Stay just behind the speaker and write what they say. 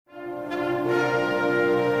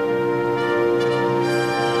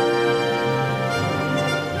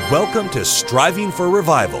Welcome to Striving for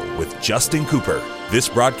Revival with Justin Cooper. This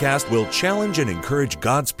broadcast will challenge and encourage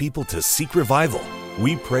God's people to seek revival.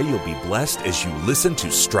 We pray you'll be blessed as you listen to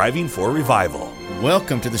Striving for Revival.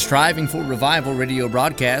 Welcome to the Striving for Revival radio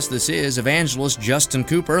broadcast. This is evangelist Justin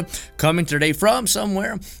Cooper coming today from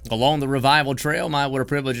somewhere along the revival trail. What a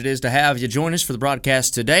privilege it is to have you join us for the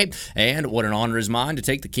broadcast today. And what an honor is mine to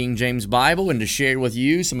take the King James Bible and to share with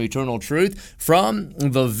you some eternal truth from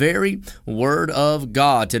the very Word of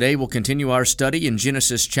God. Today we'll continue our study in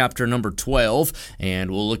Genesis chapter number 12,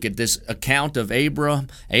 and we'll look at this account of Abraham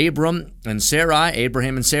and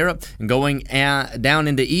Sarah, going down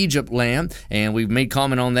into Egypt land, and we've made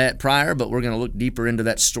comment on that prior, but we're going to look deeper into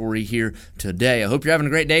that story here today. I hope you're having a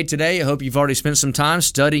great day today. I hope you've already spent some time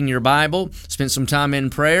studying your Bible, spent some time in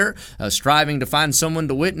prayer, striving to find someone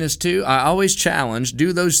to witness to. I always challenge,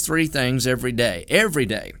 do those three things every day. Every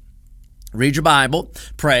day. Read your Bible,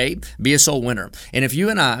 pray, be a soul winner. And if you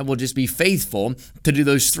and I will just be faithful to do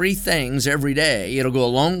those three things every day, it'll go a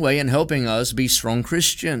long way in helping us be strong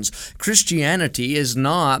Christians. Christianity is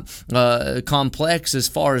not complex as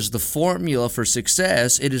far as the formula for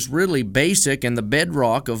success. It is really basic and the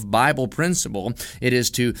bedrock of Bible principle. It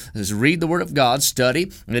is to read the Word of God, study.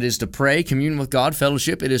 It is to pray, commune with God,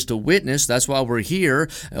 fellowship. It is to witness. That's why we're here.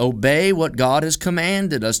 Obey what God has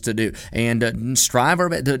commanded us to do. And strive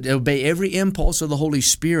to obey every impulse of the Holy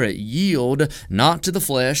Spirit. Yield not to the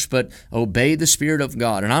flesh, but obey the Spirit of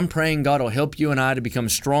God. And I'm praying God will help you and I to become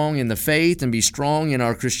strong in the faith and be strong in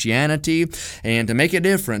our Christianity and to make a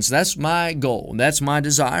difference. That's my goal. That's my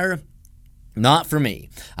desire. Not for me.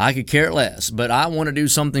 I could care less, but I want to do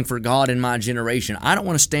something for God in my generation. I don't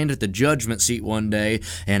want to stand at the judgment seat one day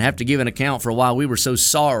and have to give an account for why we were so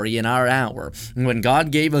sorry in our hour. When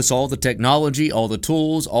God gave us all the technology, all the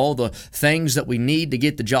tools, all the things that we need to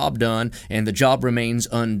get the job done, and the job remains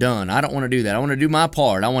undone. I don't want to do that. I want to do my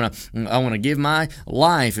part. I want to give my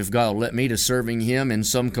life, if God will let me, to serving Him in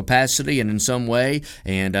some capacity and in some way.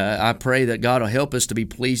 And I pray that God will help us to be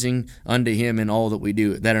pleasing unto Him in all that we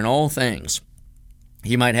do, that in all things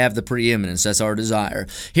He might have the preeminence. That's our desire.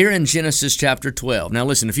 Here in Genesis chapter 12. Now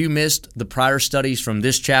listen, if you missed the prior studies from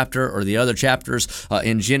this chapter or the other chapters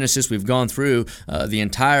in Genesis, we've gone through the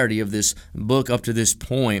entirety of this book up to this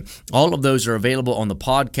point. All of those are available on the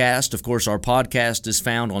podcast. Of course, our podcast is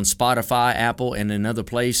found on Spotify, Apple, and in other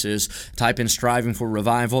places. Type in Striving for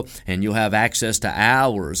Revival, and you'll have access to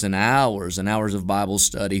hours and hours and hours of Bible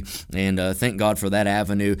study. And thank God for that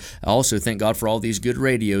avenue. I also thank God for all these good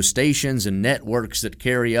radio stations and networks that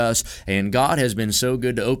carry us, and God has been so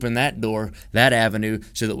good to open that door, that avenue,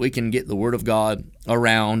 so that we can get the Word of God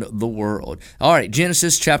around the world. All right,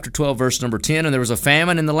 Genesis chapter 12, verse number 10, and there was a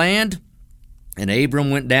famine in the land, and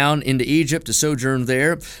Abram went down into Egypt to sojourn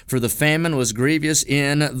there, for the famine was grievous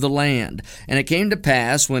in the land. And it came to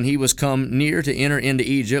pass, when he was come near to enter into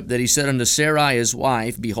Egypt, that he said unto Sarai his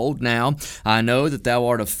wife, Behold now, I know that thou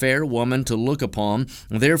art a fair woman to look upon.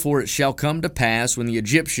 Therefore it shall come to pass, when the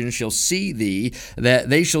Egyptians shall see thee, that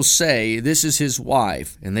they shall say, This is his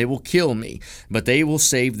wife, and they will kill me, but they will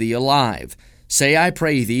save thee alive. Say, I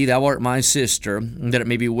pray thee, thou art my sister, that it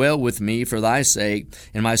may be well with me for thy sake,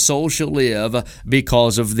 and my soul shall live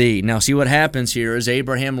because of thee. Now see what happens here is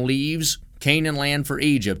Abraham leaves Canaan land for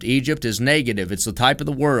Egypt. Egypt is negative. It's the type of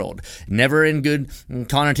the world. Never in good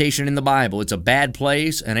connotation in the Bible. It's a bad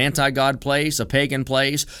place, an anti-God place, a pagan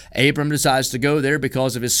place. Abram decides to go there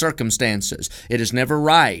because of his circumstances. It is never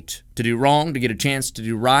right to do wrong, to get a chance to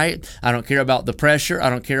do right. I don't care about the pressure. I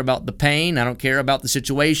don't care about the pain. I don't care about the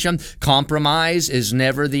situation. Compromise is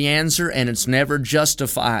never the answer, and it's never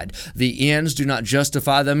justified. The ends do not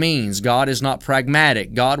justify the means. God is not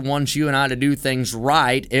pragmatic. God wants you and I to do things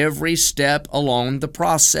right every step along the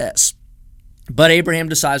process. But Abraham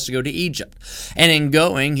decides to go to Egypt. And in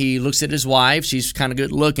going, he looks at his wife. She's kind of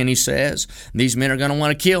good looking, he says. These men are going to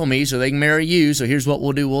want to kill me so they can marry you. So here's what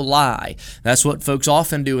we'll do. We'll lie. That's what folks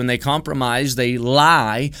often do when they compromise. They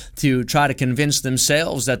lie to try to convince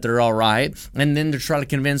themselves that they're all right, and then to try to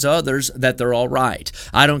convince others that they're all right.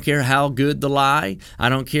 I don't care how good the lie. I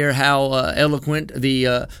don't care how eloquent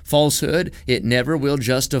the falsehood. It never will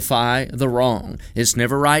justify the wrong. It's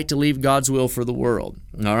never right to leave God's will for the world.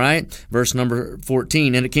 All right? Verse number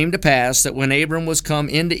 14, And it came to pass that when Abram was come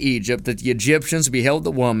into Egypt, that the Egyptians beheld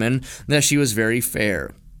the woman, that she was very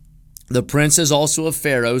fair. The princes also of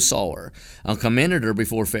Pharaoh saw her, and commended her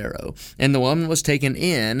before Pharaoh. And the woman was taken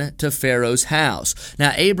in to Pharaoh's house.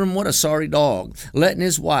 Now, Abram, what a sorry dog, letting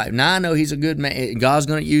his wife. Now, I know he's a good man. God's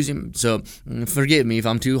going to use him, so forgive me if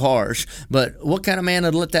I'm too harsh. But what kind of man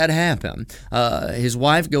would let that happen? His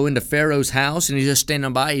wife go into Pharaoh's house, and he's just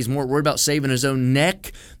standing by. He's more worried about saving his own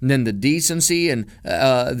neck than the decency and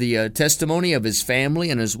the testimony of his family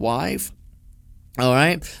and his wife. All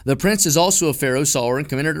right. The princes also of Pharaoh saw her and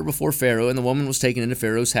commended her before Pharaoh, and the woman was taken into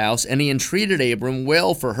Pharaoh's house. And he entreated Abram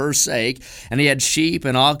well for her sake. And he had sheep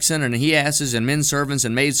and oxen and he asses and men servants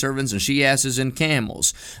and maid servants and she asses and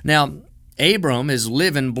camels. Now, Abram is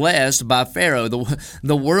living blessed by Pharaoh.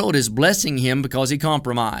 The world is blessing him because he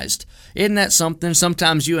compromised. Isn't that something?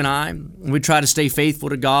 Sometimes you and I, we try to stay faithful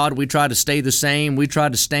to God. We try to stay the same. We try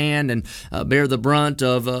to stand and bear the brunt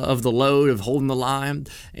of the load of holding the line.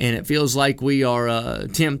 And it feels like we are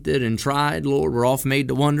tempted and tried. Lord, we're oft made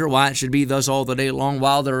to wonder why it should be thus all the day long,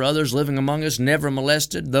 while there are others living among us, never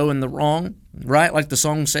molested, though in the wrong. Right, like the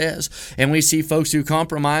song says. And we see folks who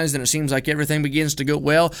compromise and it seems like everything begins to go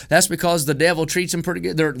well. That's because the devil treats them pretty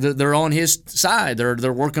good. They're on his side.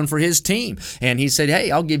 They're working for his team. And he said,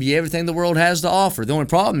 hey, I'll give you everything the world has to offer. The only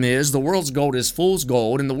problem is the world's gold is fool's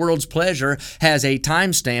gold, and the world's pleasure has a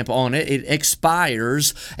timestamp on it. It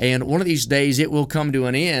expires, and one of these days it will come to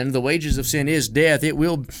an end. The wages of sin is death. It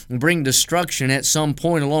will bring destruction at some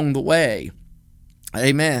point along the way.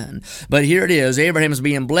 Amen. But here it is. Abraham is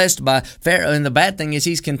being blessed by Pharaoh, and the bad thing is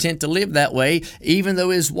he's content to live that way, even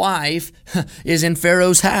though his wife is in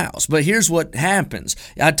Pharaoh's house. But here's what happens.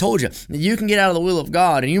 I told you, you can get out of the will of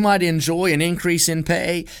God, and you might enjoy an increase in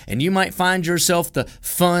pay, and you might find yourself the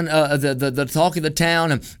fun, the talk of the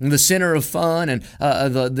town, and the center of fun, and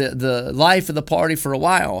the life of the party for a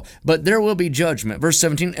while. But there will be judgment. Verse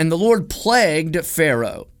 17, and the Lord plagued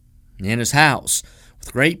Pharaoh in his house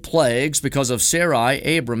with great plagues because of Sarai,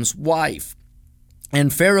 Abram's wife.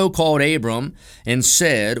 And Pharaoh called Abram and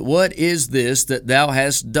said, what is this that thou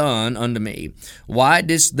hast done unto me? Why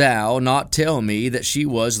didst thou not tell me that she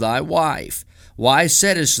was thy wife? Why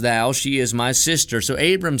saidst thou, she is my sister? So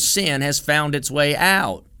Abram's sin has found its way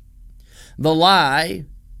out. The lie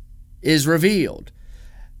is revealed.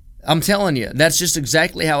 I'm telling you, that's just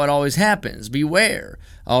exactly how it always happens. Beware.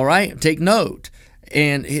 All right? Take note.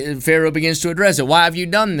 And Pharaoh begins to address it. Why have you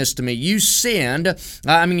done this to me? You sinned.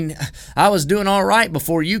 I was doing all right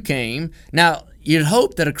before you came. Now, you'd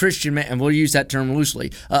hope that a Christian man, and we'll use that term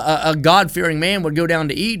loosely, a God-fearing man would go down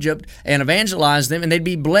to Egypt and evangelize them, and they'd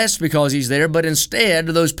be blessed because he's there. But instead,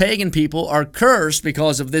 those pagan people are cursed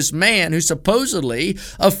because of this man who's supposedly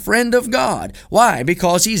a friend of God. Why?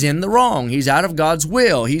 Because he's in the wrong. He's out of God's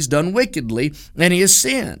will. He's done wickedly, and he has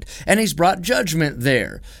sinned. And he's brought judgment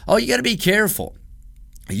there. Oh, you got to be careful.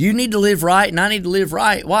 You need to live right, and I need to live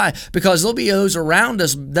right. Why? Because there'll be those around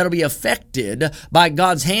us that'll be affected by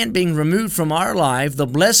God's hand being removed from our life, the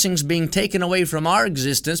blessings being taken away from our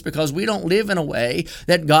existence because we don't live in a way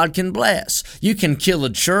that God can bless. You can kill a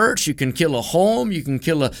church, you can kill a home, you can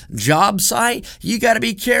kill a job site. You got to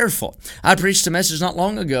be careful. I preached a message not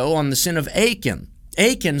long ago on the sin of Achan.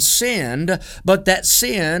 Achan sinned, but that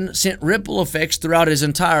sin sent ripple effects throughout his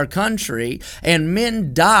entire country, and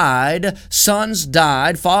men died, sons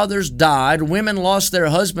died, fathers died, women lost their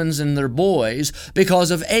husbands and their boys because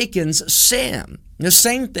of Achan's sin. The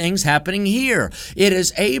same thing's happening here. It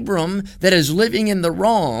is Abram that is living in the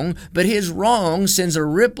wrong, but his wrong sends a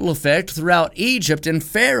ripple effect throughout Egypt, and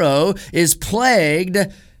Pharaoh is plagued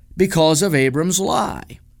because of Abram's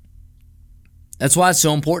lie. That's why it's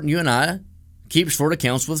so important you and I keep short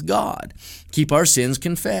accounts with God, keep our sins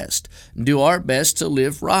confessed, do our best to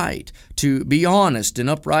live right, to be honest and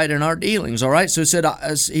upright in our dealings. All right. So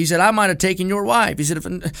he said, I might have taken your wife. He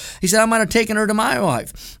said, I might have taken her to my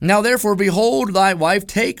wife. Now therefore, behold, thy wife,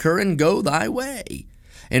 take her and go thy way.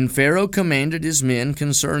 And Pharaoh commanded his men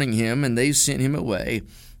concerning him, and they sent him away,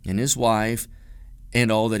 and his wife, and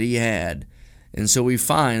all that he had. And so we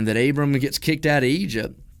find that Abram gets kicked out of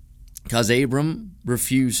Egypt because Abram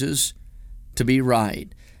refuses to be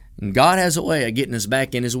right. And God has a way of getting us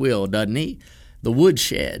back in his will, doesn't he? The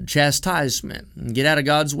woodshed, chastisement. Get out of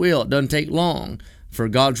God's will. It doesn't take long for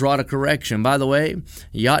God's rod of correction. By the way,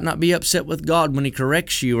 you ought not be upset with God when he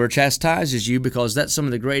corrects you or chastises you, because that's some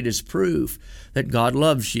of the greatest proof that God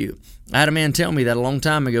loves you. I had a man tell me that a long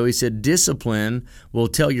time ago. He said, discipline will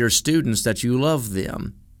tell your students that you love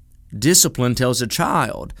them. Discipline tells a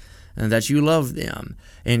child that you love them.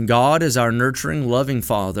 And God is our nurturing, loving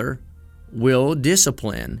Father. will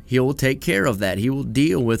discipline. He'll take care of that. He will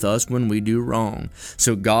deal with us when we do wrong.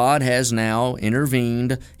 So God has now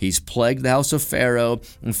intervened. He's plagued the house of Pharaoh,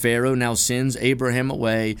 and Pharaoh now sends Abraham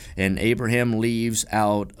away, and Abraham leaves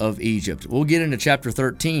out of Egypt. We'll get into chapter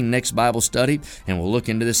 13 next Bible study, and we'll look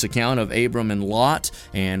into this account of Abram and Lot,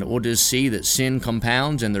 and we'll just see that sin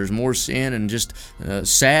compounds, and there's more sin, and just a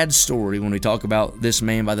sad story when we talk about this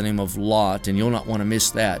man by the name of Lot, and you'll not want to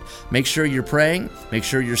miss that. Make sure you're praying, make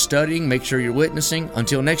sure you're studying, make sure you're witnessing.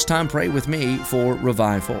 Until next time, pray with me for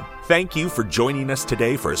revival. Thank you for joining us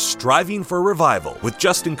today for Striving for Revival with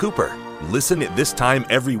Justin Cooper. Listen at this time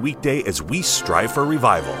every weekday as we strive for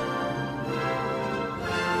revival.